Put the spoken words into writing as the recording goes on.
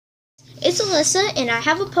It's Alyssa, and I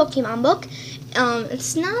have a Pokemon book.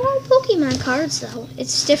 It's not all Pokemon cards, though.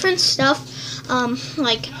 It's different stuff,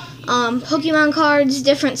 like Pokemon cards,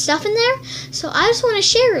 different stuff in there. So I just want to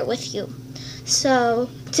share it with you. So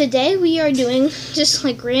today we are doing just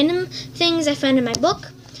like random things I found in my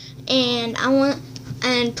book, and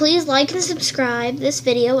please like and subscribe this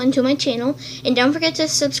video and to my channel, and don't forget to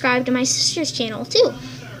subscribe to my sister's channel too.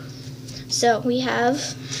 So we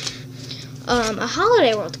have a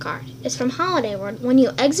Holiday World card. It's from Holiday World. When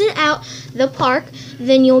you exit out the park,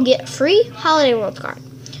 then you'll get a free Holiday World card.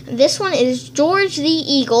 This one is George the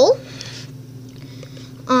Eagle.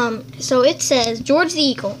 So it says, George the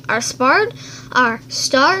Eagle, our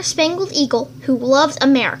star-spangled eagle who loves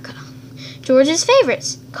America. George's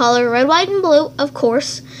favorites, color red, white, and blue, of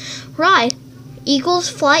course. Ride, Eagle's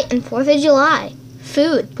flight and 4th of July.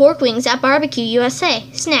 Food, pork wings at Barbecue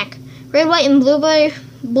USA. Snack, red, white, and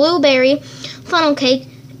blueberry funnel cake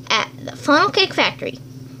at the Funnel Cake Factory.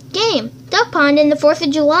 Game, duck pond in the 4th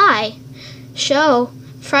of July. Show,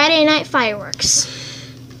 Friday night fireworks.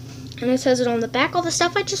 And it says it on the back, all the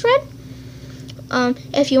stuff I just read.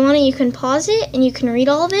 If you want it, you can pause it and you can read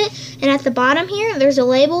all of it. And at the bottom here, there's a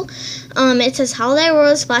label. It says Holiday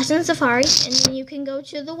World Splash and Safari, and then you can go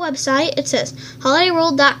to the website. It says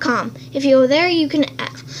holidayworld.com. If you go there, you can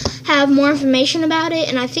have more information about it,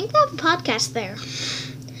 and I think they have a podcast there.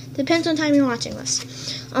 Depends on time you're watching this.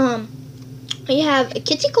 You have a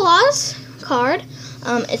Kitty Claus card.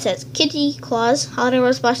 It says Kitty Claus, Holiday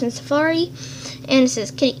World Splash and Safari, and it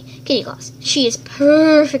says Kitty Claus. She is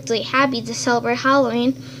perfectly happy to celebrate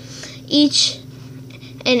Halloween each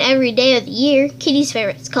and every day of the year. Kitty's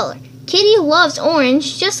favorite color. Kitty loves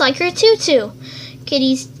orange, just like her tutu.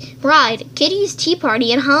 Kitty's ride. Kitty's tea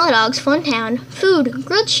party and hot dogs fun town. Food.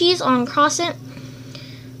 Grilled cheese on a croissant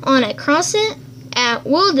at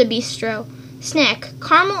Wildebeestro. Snack.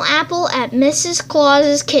 Caramel apple at Mrs.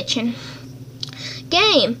 Claus's kitchen.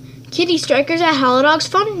 Game. Kitty strikers at Hot Dogs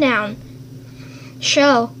Fun Town.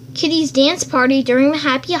 Show. Kitty's dance party during the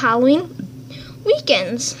Happy Halloween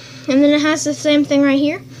weekends. And then it has the same thing right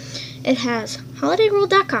here. It has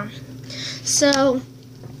holidayworld.com. So,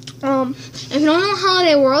 if you don't know what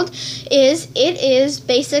Holiday World is, it is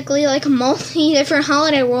basically like a different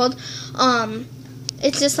Holiday World.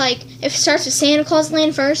 It's just like, if it starts with Santa Claus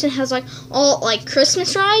Land first, and has like all like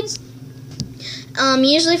Christmas rides.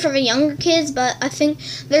 Usually for the younger kids, but I think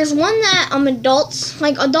there's one that adults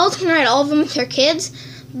can ride all of them with their kids.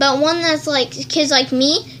 But one that's like kids like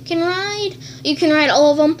me can ride. You can ride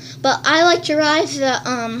all of them, but I like to ride the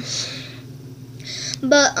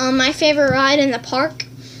my favorite ride in the park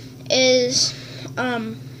is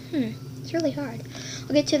it's really hard.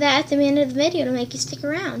 I'll get to that at the end of the video to make you stick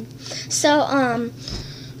around. So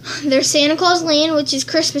there's Santa Claus Land, which is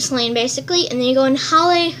Christmas Land basically, and then you go in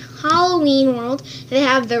Halloween World. They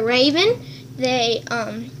have the Raven. They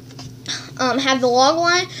have the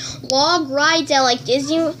log rides at like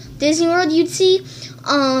Disney World you'd see.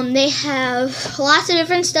 They have lots of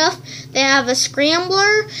different stuff. They have a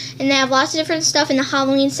scrambler, and they have lots of different stuff in the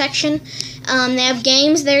Halloween section. They have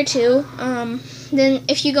games there too. Then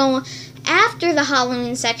if you go after the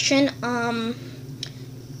Halloween section,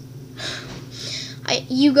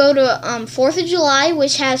 you go to 4th of July,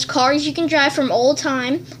 which has cars you can drive from old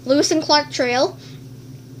time, Lewis and Clark Trail.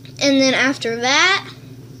 And then after that,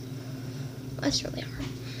 that's really hard.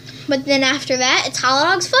 But then after that, it's Hot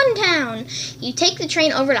Dogs Fun Town. You take the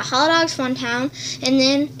train over to Hot Dogs Fun Town, and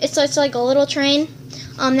then it's like a little train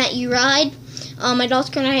that you ride. Adults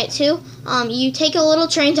can ride it too. You take a little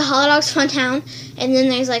train to Hot Dogs Fun Town, and then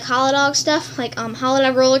there's like Hot Dog stuff, like Hot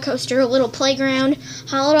Dog roller coaster, a little playground.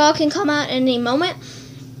 Hot Dog can come out at any moment.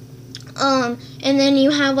 And then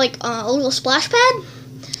you have like a little splash pad,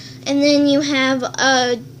 and then you have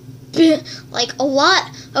like a lot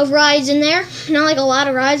of rides in there. Not like a lot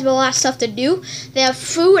of rides, but a lot of stuff to do. They have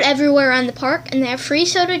food everywhere around the park, and they have free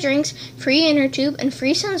soda drinks, free inner tube, and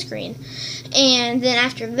free sunscreen. And then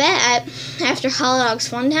after that, after Hot Dogs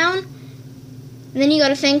Fun Town, then you go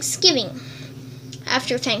to Thanksgiving.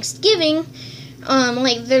 After Thanksgiving,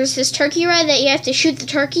 like there's this turkey ride that you have to shoot the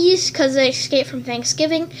turkeys because they escape from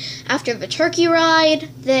Thanksgiving. After the turkey ride,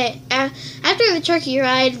 then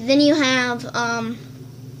you have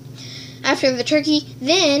after the turkey,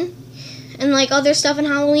 then and like other stuff in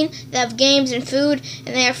Halloween, they have games and food,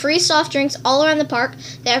 and they have free soft drinks all around the park.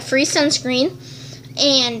 They have free sunscreen,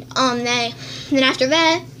 and then after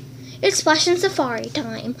that, it's Splash and Safari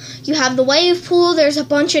time. You have the wave pool. There's a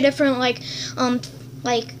bunch of different like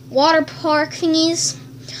water park thingies.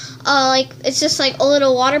 Like it's just like a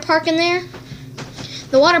little water park in there.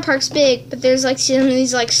 the water park's big, but there's like some of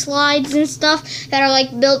these like slides and stuff that are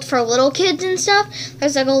like built for little kids and stuff.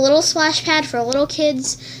 There's like a little splash pad for little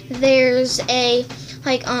kids. There's a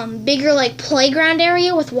like bigger like playground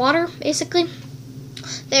area with water, basically.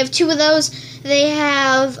 They have 2 of those. They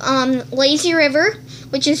have Lazy River,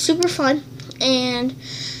 which is super fun, and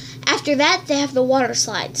after that they have the water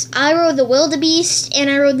slides. I rode the Wildebeest and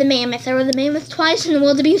I rode the Mammoth. I rode the Mammoth twice and the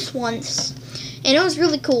Wildebeest once, and it was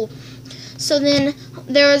really cool. So then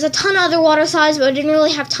there was a ton of other water slides, but I didn't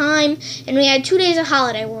really have time, and we had 2 days of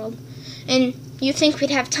Holiday World, and you think we'd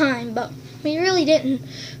have time, but we really didn't.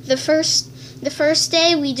 The first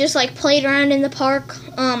day we just like played around in the park,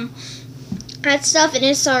 that stuff, and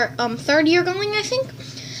it's our 3rd year going, I think.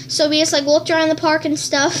 So we just like looked around the park and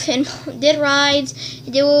stuff and did rides,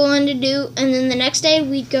 did what we wanted to do, and then the next day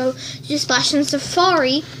we'd go to Splash and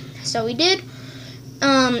Safari. So we did,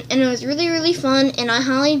 and it was really, really fun, and I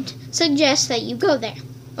highly suggest that you go there.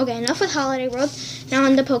 Okay, enough with Holiday World. Now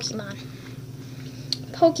on to Pokemon.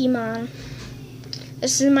 Pokemon.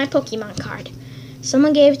 This is my Pokemon card.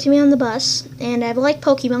 Someone gave it to me on the bus, and I've liked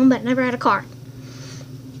Pokemon, but never had a card.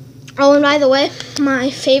 Oh, and by the way, my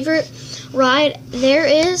favorite ride there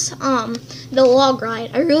is the log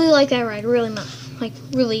ride. I really like that ride, really much. Like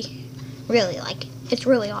really, really like it. It's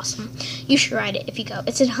really awesome. You should ride it if you go.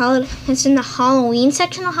 It's in the Halloween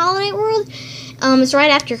section of Holiday World. It's right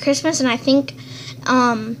after Christmas, and I think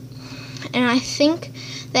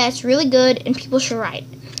that's really good, and people should ride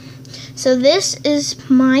it. So this is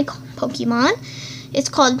my Pokemon. It's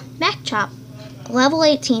called Machop, level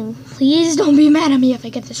 18. Please don't be mad at me if I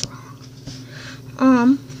get this wrong.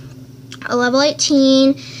 A level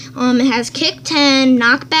 18. It has kick 10,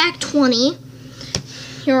 knockback 20.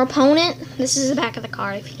 Your opponent, this is the back of the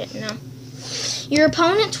card if you didn't know. Your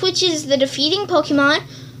opponent twitches the defeating Pokemon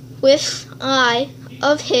with eye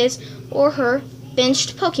of his or her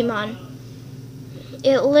benched Pokemon.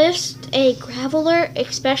 It lifts a Graveler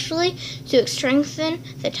especially to strengthen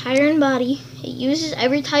the Tyrant body. It uses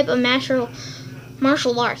every type of martial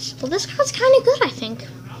arts. Well, this card's kind of good, I think.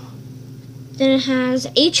 Then it has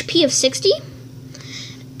HP of 60.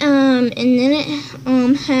 And then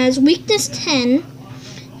it has weakness 10.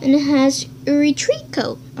 And it has a retreat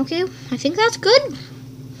coat. Okay, I think that's good.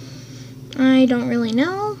 I don't really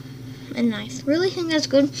know. And I really think that's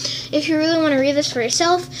good. If you really want to read this for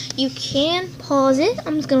yourself, you can pause it.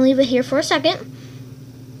 I'm just going to leave it here for a second.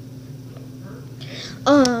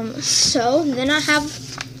 So then I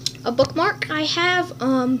have a bookmark. I have,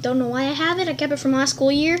 don't know why I have it. I kept it from last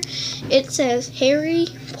school year. It says Harry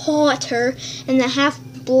Potter and the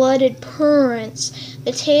Half-Blooded Prince.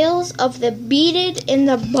 The tales of the beaded in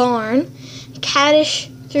the barn, caddish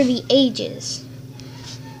through the ages.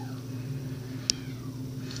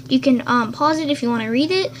 You can pause it if you want to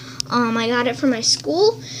read it. I got it from my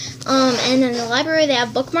school. And in the library they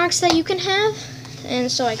have bookmarks that you can have.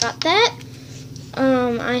 And so I got that.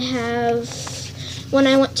 I have, when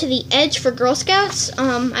I went to the Edge for Girl Scouts,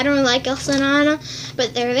 I don't really like Elsa and Anna,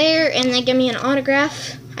 but they're there and they give me an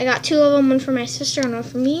autograph. I got 2 of them, one for my sister and one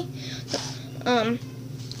for me. And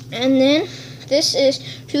then this is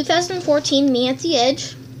 2014 Me at the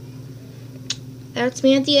Edge. That's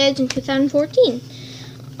Me at the Edge in 2014.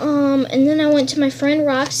 And then I went to my friend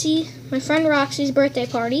Roxy's birthday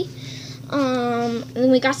party. And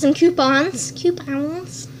then we got some coupons.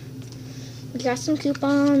 We got some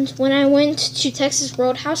coupons. When I went to Texas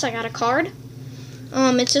Roadhouse, I got a card.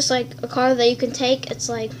 It's just like a card that you can take. It's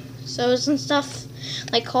like sodas and stuff,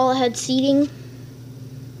 like call ahead seating.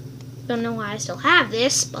 Don't know why I still have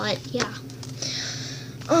this, but yeah.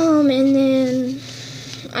 And then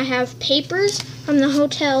I have papers from the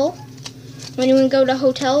hotel. When you go to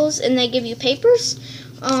hotels and they give you papers,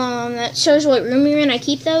 that shows what room you're in. I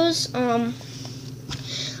keep those.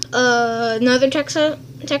 Another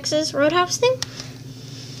Texas Roadhouse thing.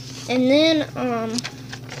 And then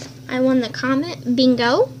I won the comment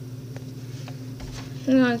bingo.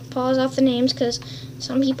 I'm going to pause off the names because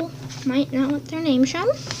some people might not want their name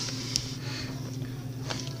shown.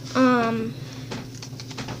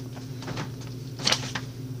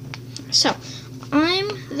 So I'm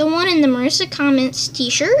the one in the Marissa Comments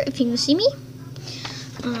t-shirt, if you can see me.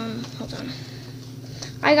 Hold on.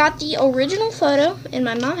 I got the original photo, and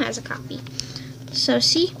my mom has a copy. So,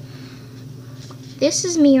 see? This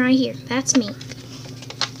is me right here. That's me.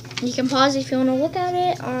 You can pause if you want to look at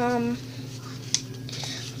it.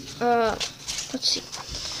 Let's see.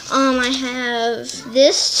 I have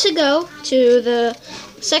this to go to the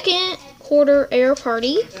second quarter air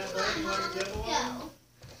party.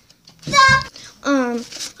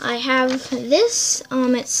 I have this,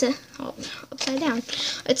 it's upside down.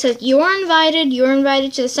 It says, you are invited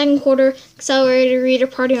to the second quarter accelerated reader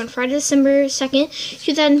party on Friday, December 2nd,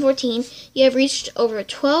 2014. You have reached over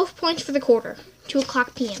 12 points for the quarter, 2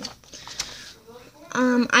 o'clock p.m.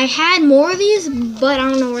 I had more of these, but I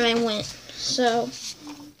don't know where they went. So,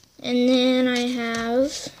 and then I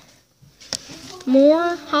have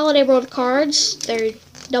more Holiday World cards. They're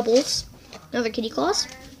doubles. Another kitty claws.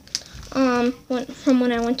 From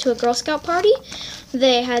when I went to a Girl Scout party,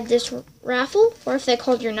 they had this raffle, or if they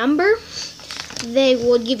called your number, they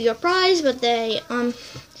would give you a prize, but they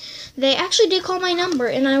actually did call my number,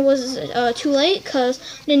 and I was too late, because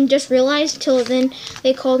I didn't just realize till then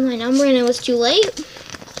they called my number, and it was too late.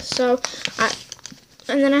 So,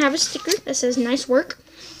 and then I have a sticker that says, nice work.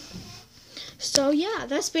 So, yeah,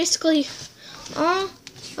 that's basically all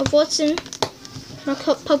of what's in my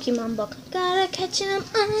Pokemon book. Gotta catch 'em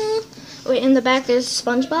all. Wait, in the back there's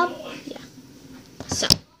SpongeBob.